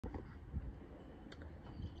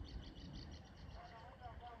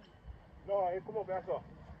Do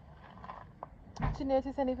you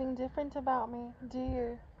notice anything different about me? Do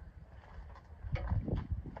you?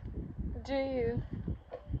 Do you?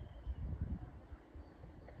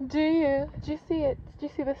 Do you? Do you see it? Do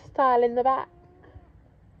you see the style in the back?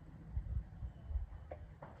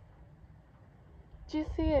 Do you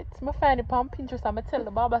see it? I find it on Pinterest and I tell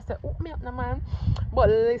the barber, I say, hook me up now, man. But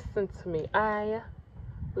listen to me. I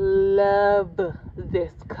love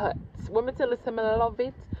this cut. When I tell you I love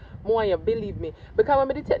it, more you believe me. Because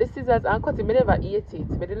when I take the scissors and cut it, I never ate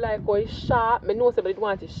it. I did like how it's sharp. I know somebody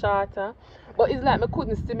want it shorter. But it's like I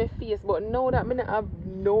couldn't see my face. But now that I don't have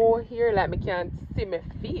no hair, like I can't see my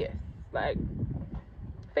face. Like,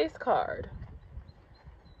 face card.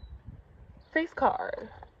 Face card.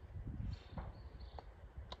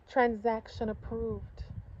 Transaction approved.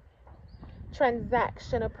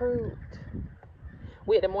 Transaction approved.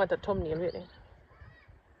 Wait, them want a thumbnail, really.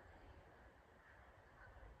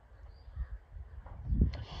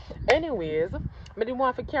 Anyways, I didn't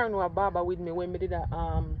want to carry no barber with me when I did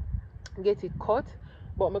get it cut.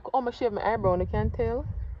 But I shave my eyebrow, you can tell.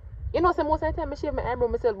 You know, so most of the time I shave my eyebrow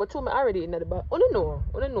myself, but through me already in the back. I don't know.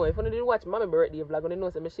 If you didn't watch my birthday vlog, I don't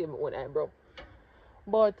know so I shave my own eyebrow.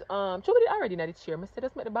 But through me already in the chair. I said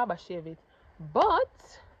just make the barber shave it. But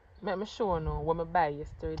let me show you now what I buy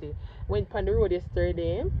yesterday. Went on the road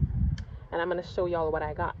yesterday, and I'm gonna show y'all what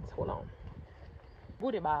I got. Hold on.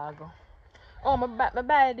 Goodie bag. Oh, I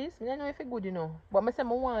buy this. I don't know if it's good, you know. But I say I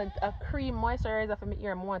want a cream moisturizer for my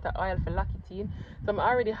ear. I want an oil for lock it in. So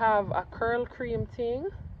I already have a curl cream thing.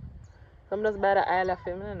 So I'm just buy the oil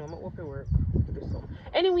for me. I don't know. I hope it work.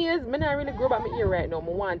 Anyways, I don't really grow back my ear right now.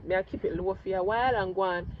 I keep it low for a while and go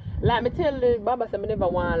on. Like me tell the barber, I never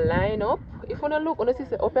want to line up. If you don't look, you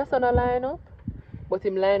see up your son line up. But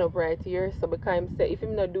him line up right here. So because him say if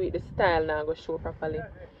him not do it, the style not go show properly.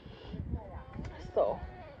 So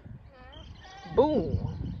boom.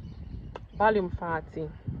 Volume 40.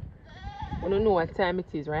 You don't know what time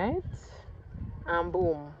it is, right? And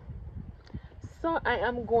boom. So I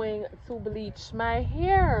am going to bleach my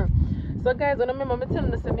hair. So guys, when I remember me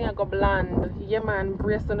telling you I go blonde. Yeah man,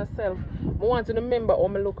 brace on yourself. I want you to remember how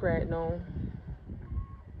I look right now.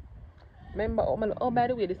 Remember how I look. Oh, by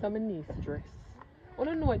the way, this is my niece's dress. I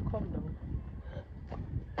don't know it come down.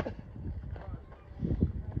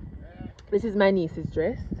 This is my niece's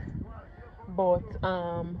dress. But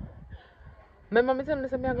remember me telling you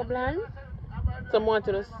I go blonde? So I want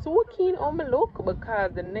to so keen on my look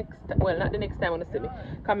because the next, well not the next time when you see me,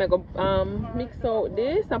 because I go mix out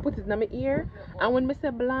this and put it in my ear. And when I say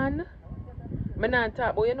blonde, I not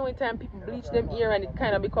talk about, you know, in time people bleach them ear and it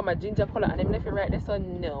kind of become a ginger color and them left it right there. So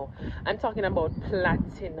no, I'm talking about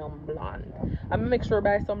platinum blonde. I'm gonna make sure I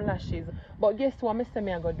buy some lashes. But guess what I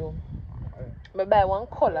say I go do? I buy one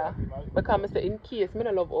color because I say in case I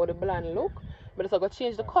don't love how the blonde look, but so I go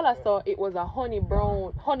change the color. So it was a honey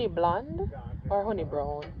blonde or honey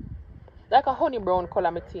brown, like a honey brown color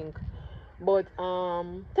I think. But tell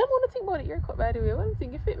me what you think about the haircut, by the way. What do you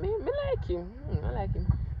think? It fit me? I like him. I like him.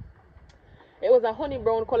 It was a honey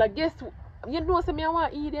brown color. Guess you know say me I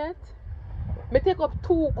want idiot. Me take up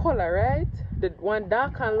two color, right? The one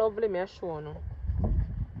dark and lovely me I show you.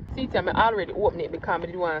 See it, I already open it because I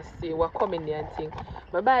didn't want to see what come in there and thing.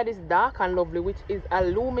 I buy this dark and lovely, which is a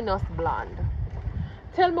luminous blonde.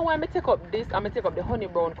 Tell me why I take up this and I take up the honey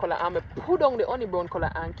brown color and I put down the honey brown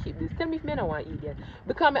color and keep this. Tell me if I don't want idiot.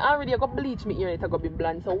 Because I already got bleach my ear and it got be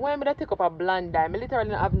blonde. So why I take up a blonde dye? I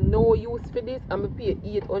literally have no use for this and I pay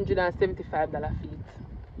 $875 for it.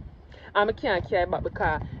 And I can't carry it back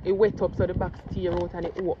because it wet up so the back steer out and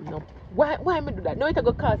it open up. Why I do that? Now it's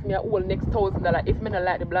going to cost me a whole next $1,000 if I don't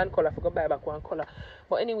like the blonde color, I go buy back one color.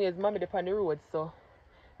 But anyways, mommy dey on the road, so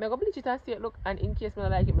I go bleach it and see it look, and in case I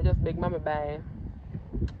don't like it, I just beg mommy buy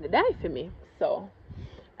the dye for me. So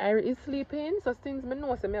Irie is sleeping, so since I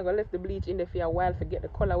know so I go left the bleach in there for a while to get the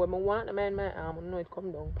color where I want. I mind my arm, I know it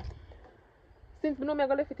come down. Since I know I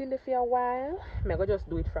go left it in there for a while, I go just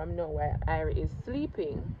do it from now while Irie is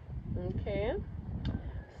sleeping. Okay,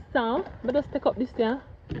 so I just take up this here,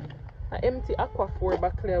 an empty Aquaphor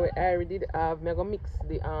bottle where I already did have. I'm gonna mix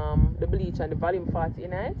the bleach and the volume 40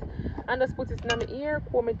 in it, and just put it in my ear,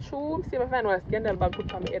 comb it through, see if I find one scandal bag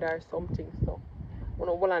put on my head or something. So when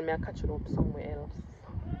I hold on, I catch it up somewhere else.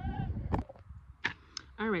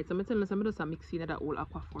 Alright, so I'm telling you, I'm just mixing that whole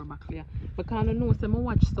Aquaphor bottle because I know so I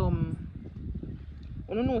watch some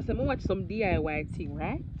DIY thing,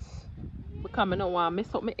 right? Because I don't want to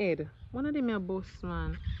mess up my head. One of them is a boss,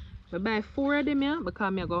 man. I buy 4 of them here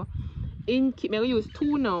because I go use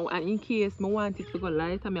 2 now, and in case I want it to go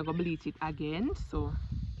light, I go bleach it again. So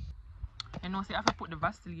you know, see, I have to put the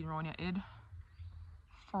Vaseline around your head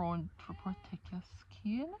front to protect your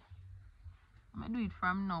skin. I'm gonna do it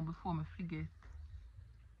from now before I forget.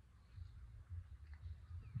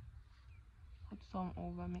 Put some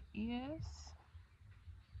over my ears.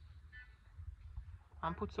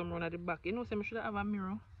 And put some round at the back. You know, so I should have a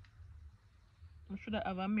mirror. I should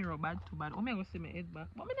have a mirror, bad too bad. Oh, I go see my head back.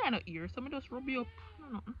 But I don't ear, so I just rub you up. No,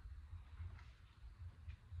 nothing.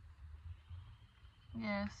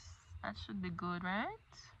 Yes, that should be good, right?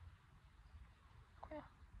 Okay.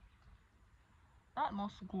 That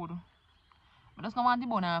must good. But that's not want the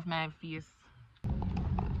bone off my face. I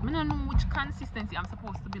don't know which consistency I'm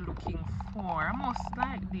supposed to be looking for. I must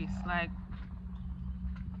like this, like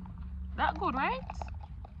that good, right?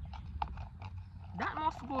 That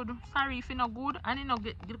must good. Sorry if it's not good and you not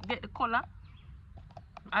get the color.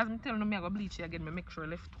 As I'm telling you, I go bleach it again. I make sure I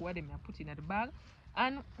left two of them. I put it in the bag.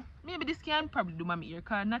 And maybe this can probably do my ear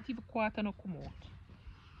because not even quarter no come out.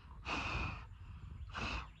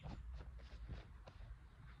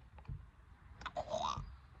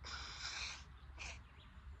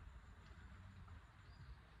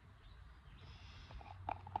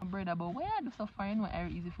 Brother, but why I do so far anyway? I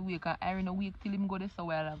easy for wake. I don't wake till him go this a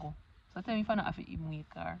while ago. So tell me if I not have to him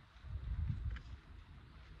wake her.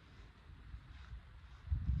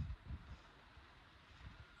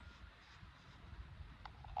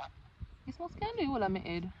 This must can do all of my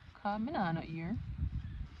head. Cause I not ear.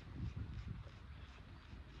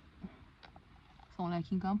 Sound like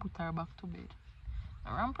he can put her back to bed.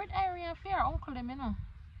 Rampart area for her uncle them, you know.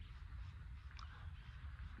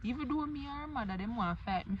 Even though me or mother them want to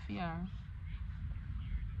fight me for her.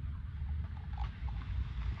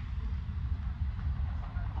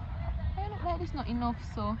 I look like this not enough,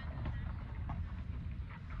 so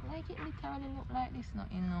like it literally look like this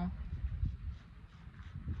not enough.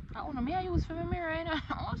 I don't know, me I use for my mirror, you know.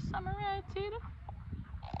 Oh, some right, you know.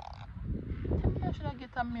 Tell me I should I get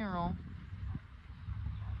a mirror.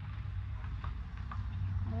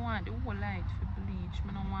 I want the whole light for bleach.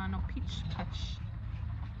 I don't want no pitch patch.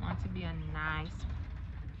 I want to be a nice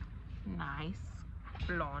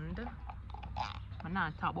blonde. I'm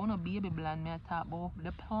not talking about no baby blonde, I talk about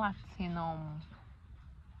the platinum.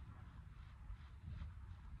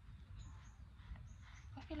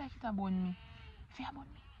 I feel like it about me. It feel about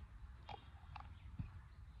me.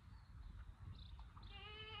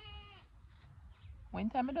 One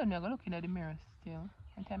time I done, I go looking at the mirror still.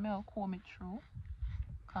 One time I'll comb it through.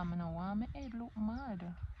 Because I don't want my head look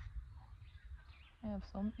mad. I have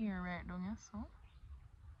some ear right down here, so.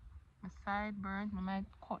 My sideburns, I might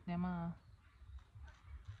cut them off.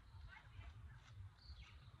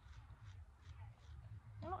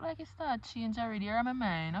 It look like it start change already. Or my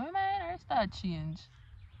mind? Or my mind or it start change?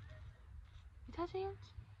 It has changed?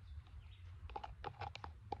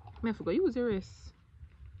 I forgot use the rest.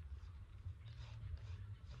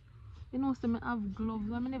 You know, so I have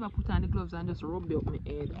gloves. I never put on the gloves and just rub it up my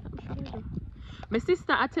head. My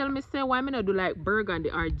sister I tell me say why I not do like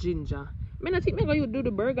burgundy or ginger. I not think I do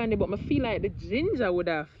the burgundy, but I feel like the ginger would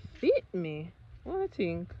have fit me. What do you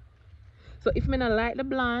think? So if I not like the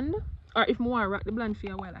blonde, or if I want to rock the blonde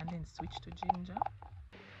for a while and then switch to ginger.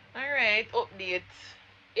 Alright, update.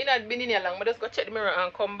 It had been in here long, but just go check the mirror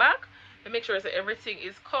and come back and make sure that everything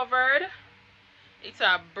is covered. It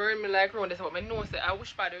burn me like round this, but I know say I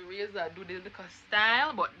wish for the razor do the little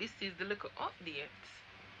style, but this is the little update.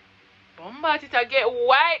 Bombard it get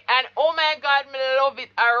white and oh my god, me love it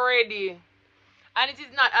already. And it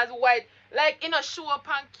is not as white, like in a show up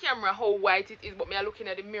on camera how white it is, but me are looking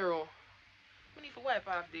at the mirror. I need to wipe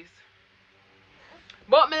off this.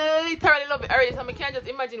 But me literally love it already, so I can't just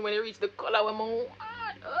imagine when I reach the color when I want.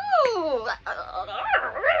 Oh,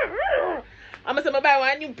 I'm gonna say I buy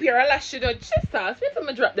one new pair of lashes. Jesus, wait till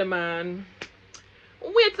I drop them on.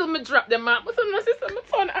 Wait till I drop them on. But my sister, my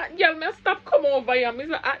son, hot girl, me stop come over here. I'm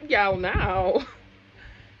a hot girl now.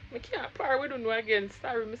 I can't par with you again.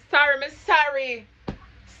 Sorry, sorry.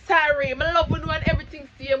 Sorry, I love you and everything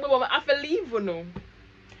same, but I have to leave you.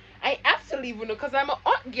 I have to leave you because I'm a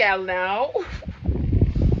hot girl now.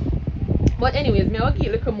 But anyways, me I'll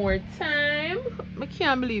give a little more time. I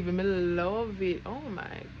can't believe it. I love it. Oh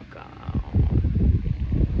my god.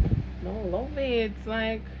 I love it. It's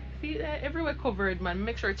like, see that everywhere covered, man.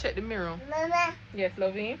 Make sure I check the mirror. Mama. Yes,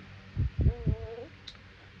 lovey.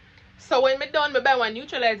 So when I'm done, I buy one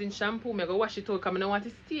neutralizing shampoo. I go wash it out because I don't want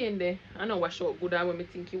to stay in there. I don't wash out good when I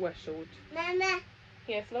think you wash out. Mama.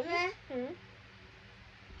 Yes, lovey.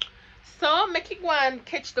 So, make it go and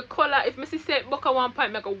catch the color. If I say book at one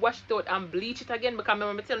point, I go wash it out and bleach it again. Because I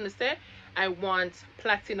remember telling you, say, I want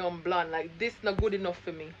platinum blonde. Like, this not good enough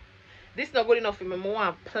for me. This not good enough for me. I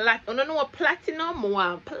want platinum. I don't know what platinum. I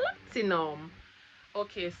want platinum.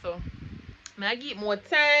 Okay, so I give more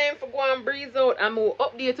time for go and breeze out and more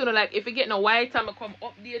update to know, like if you get no white time I come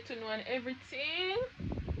update to know and everything.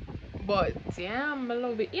 But damn, I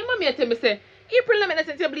love it. Your mommy tell me say April let me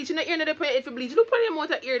send you bleach in the ear no depend if you bleach. Look for the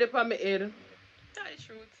amount of ear dep on my head. Tell the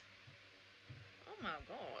truth. Oh my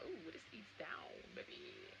god. Ooh, this eats down, baby.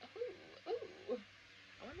 Ooh, ooh.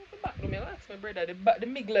 I wonder if the back room, I ask my brother the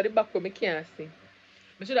middle of the back room I can't see.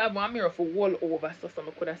 I should have one mirror for wall over so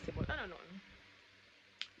some could have seen, but I don't know.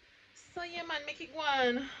 So yeah man, make it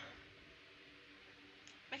one.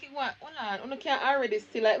 Make it one. Hold on. You can't already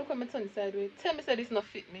see, like look at my tongue sideways. Tell me say this not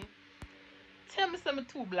fit me. Tell me something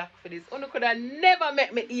too black for this. You could have never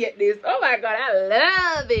make me eat this. Oh my god, I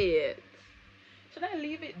love it. Should I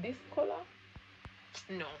leave it this color?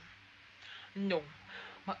 No. No.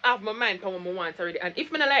 I have my mind for what I want already. And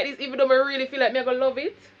if I don't like this, even though I really feel like I'm going to love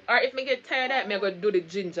it, or if I get tired of it, I'm going to do the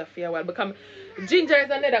ginger for a while. Because ginger is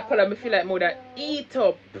another color I feel like more that eat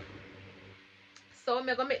up. So I'm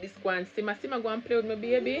going to make this go and simmer. Simmer go and play with my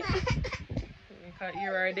baby. Because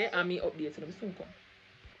here are they and me update them soon come.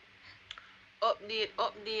 Update.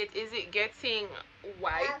 Is it getting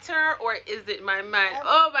whiter or is it my mind?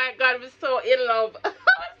 Oh my god, I'm so in love. I'm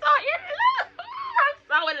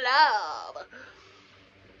so in love.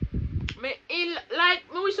 Me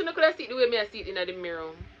wish I could have seen the way I see it in the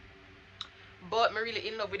mirror. But I'm really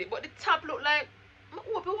in love with it. But the top look like I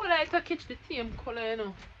hope you would like to catch the same color, you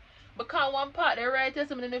know. Because one part the right here,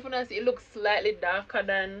 some of the see it looks slightly darker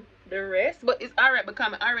than the rest. But it's alright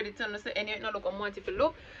because I already telling you say anyway no look I want it to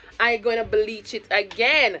look. I'm gonna bleach it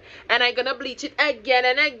again. And I'm gonna bleach it again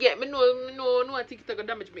and again. Me know I think it's gonna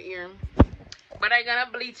damage my ear. But I'm gonna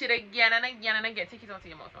bleach it again and again and again. Take it out of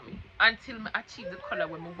your mouth for me. Until I achieve the color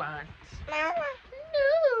we move on.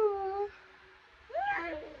 No.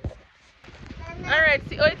 Alright,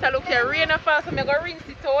 see how it look here. Rain fall, so I'm gonna rinse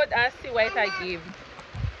it out and see what I give.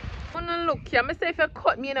 Look here, I say if you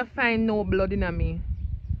cut me and I find no blood in me.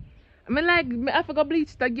 I mean like I forgot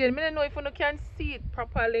bleach it again. I don't know if you can see it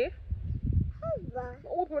properly. I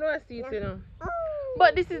hope you don't see it, you know.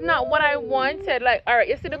 But this is not what I wanted. Like, alright,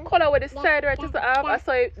 you see the color with the side right just have. I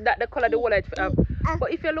saw that the color the whole light have.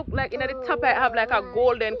 But if you look like in the top I have like a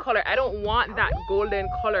golden color. I don't want that golden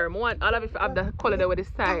color. I want all of it to have the color there with the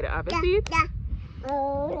side have. You see it?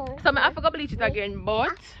 So I forgot bleach it again,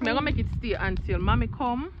 but I'm gonna make it stay until mommy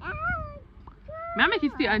come. I make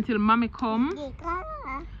it stay until mommy come.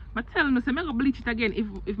 But tell me, so I'm gonna bleach it again if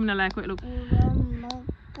I don't like how it look.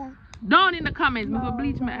 Down in the comments, I'm gonna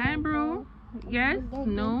bleach my eyebrow. Yes?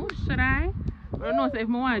 No? Should I? I don't know, so if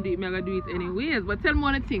I want to do it, I'm gonna do it anyways. But tell me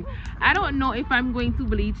one thing. I don't know if I'm going to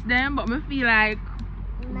bleach them, but I feel like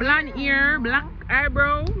blonde ear, black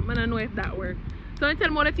eyebrow. I don't know if that works. So tell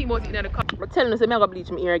me one thing about it in the comments. But tell me, so I'm gonna bleach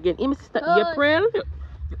my ear again. In Sister April, your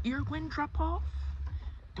ear going to drop off.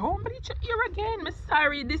 Don't bleach your ear again. I'm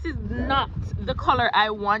sorry, this is not the color I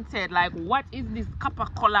wanted. Like, what is this copper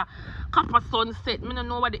color? Copper sunset. I don't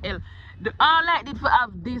know what the hell. All I did for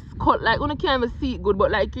have this color. Like, you can't even see it good,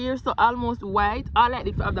 but like here, so almost white. All I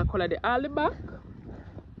did for have that color. All the back.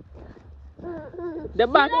 The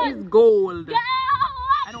back is gold.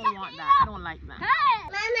 I don't want that. I don't like that.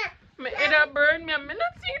 My head burn me. I'm not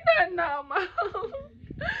seeing that now, man.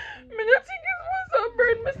 I don't think it's supposed to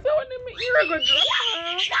burn me so in my ear go drop.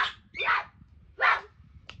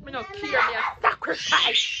 I don't care, me a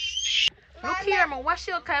sacrifice. Look here, I wash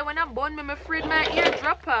your car when I'm born, I'm afraid my ear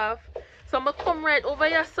drop off. So I'm come right over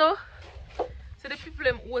here, so the people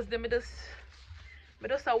them was them, I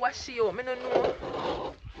just wash you out, I don't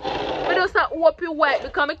know. I just hope you white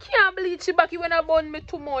because I can't bleach it back when I burn me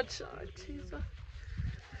too much. Oh, Jesus.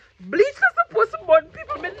 Bleach is supposed to burn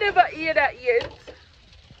people, I never hear that yet.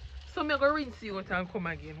 So I'm going to rinse you out and come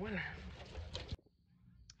again. Well,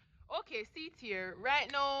 okay, see it here. Right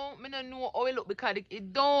now, I don't know how it look because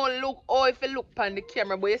it don't look how if it look on the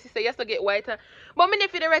camera. But you see, you have to get whiter. But I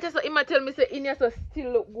if you the writer, so it might tell me say in here so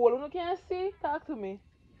still look gold. You can't see? Talk to me.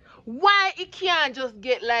 Why it can't just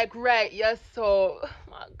get like right? Yes, so oh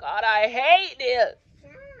my God, I hate this.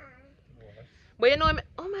 But you know,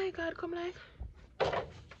 oh my God, come like.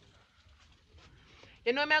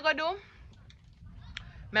 You know what I'm gonna do?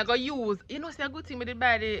 I'm gonna use, you know, it's a good thing with the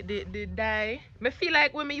buy the dye. I feel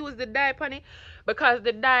like when I use the dye on it, because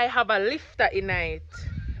the dye have a lifter in it.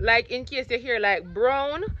 Like in case you hear like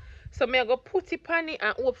brown, so I'm gonna put it on it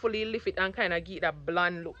and hopefully lift it and kind of get that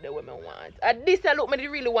blonde look that I want. And this look, I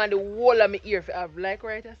really want the whole of my ear to have like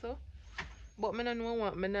right so. But I don't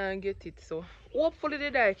want, I don't get it so. Hopefully the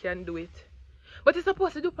dye can do it. But it's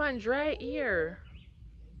supposed to do on dry ear.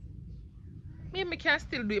 Me can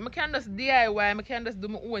still do it. I can just DIY. I can just do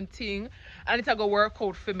my own thing. And it's gonna work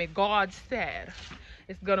out for me. God said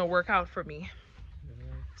it's gonna work out for me.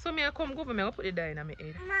 So me I come go over me. I put the dye in my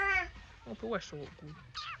head. I put wash out good.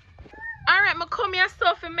 Alright, I come here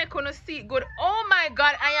stuff and make you see it good. Oh my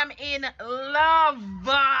god, I am in love.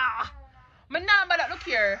 My number that look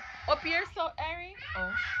here. Up here so airy.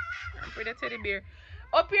 Oh, pretty teddy bear.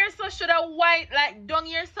 Up here so should have white like down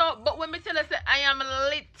here so, but when me tell you say I am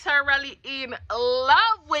literally in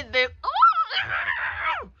love with this.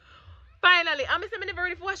 Ooh. Finally, I'm saying I never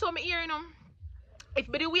ready for wash out my ear, you know. If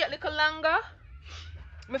me wait a little longer,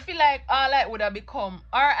 I feel like all I would have become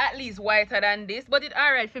or at least whiter than this, but it's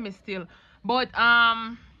alright for me still. But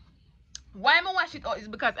why I wash it out is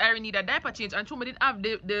because I really need a diaper change, and true me did have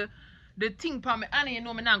the thing for me and you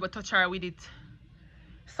know me not go touch her with it.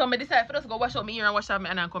 So I decided for us to go wash out my ear and wash out my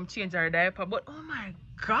hand and come change her diaper. But oh my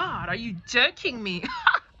god, are you jerking me?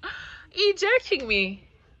 Are you jerking me?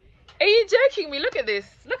 Are you jerking me? Look at this.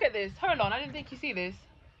 Look at this. Hold on, I didn't think you see this.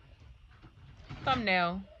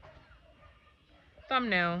 Thumbnail.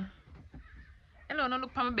 Thumbnail. Hello, no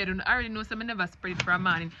look for my bed. I already know so I never spread it for a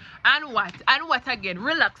morning. And what? And what again?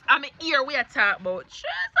 Relax. I'm here we are talking about. Jesus,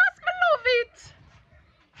 I love it.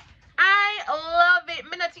 I love it.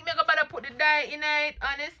 Me not think me gonna put the dye in it.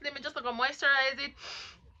 Honestly, me just gonna moisturize it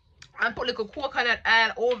and put like a coconut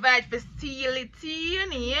oil over it for seal it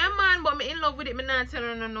in. Yeah, man. But me in love with it. Me not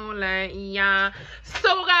telling no like yeah.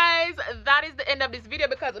 So guys, that is the end of this video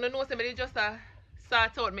because I know somebody just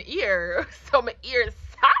sort out my ear. So my ear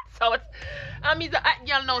sorts out. I'm a hot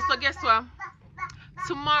girl now. So guess what?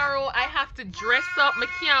 Tomorrow I have to dress up. I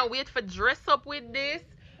can't wait for dress up with this.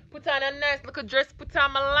 Put on a nice little dress, put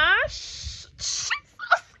on my lash. Jesus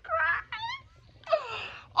Christ.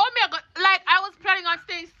 Oh my god, like I was planning on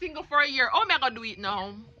staying single for a year. Oh my god, do it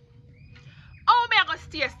now. Oh my god,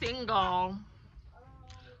 stay single.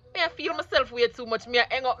 Me I feel myself way too much. Me I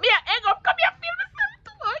hang up. Come here, feel myself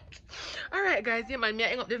too much. Alright guys, yeah man, me I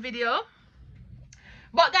hang up the video.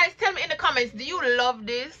 But guys, tell me in the comments, do you love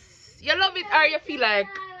this? You love it or you feel like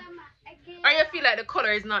the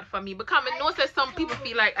color is not for me? Because I know that some people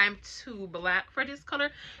feel like I'm too black for this color.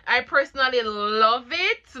 I personally love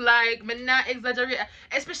it. Like, I'm not exaggerating,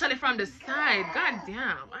 especially from the side. God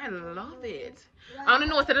damn, I love it. I don't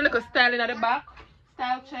know what's the little styling at the back.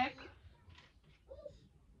 Style check.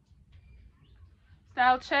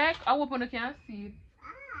 Style check. I hope you can see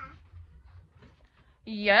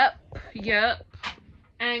it. Yep.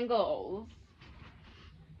 Angles.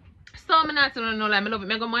 So I'm not telling no lie, I love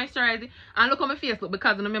it. I'm gonna moisturize it and look at my face look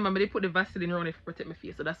because I remember they put the Vaseline around it to protect my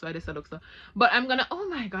face, so that's why this looks so. But I'm gonna, oh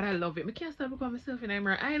my god, I love it. I can't stop looking at myself in the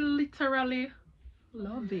mirror. I literally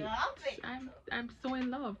love it. I'm so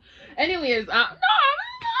in love. Anyways, no, guys,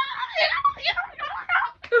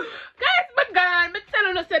 my god, I'm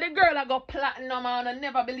telling you, say the girl I got platinum and I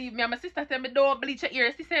never believe me. And my sister said me don't bleach your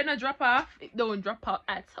ears. She said no drop off. It don't drop off.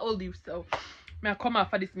 I told you so. I come off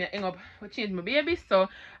for this, me hang up, I change my baby. So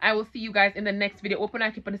I will see you guys in the next video. Hope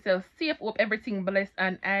and keep on yourself safe. Hope everything blessed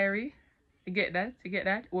and airy. You get that?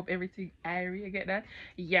 Hope everything airy. You get that?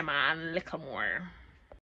 Yeah man, little more.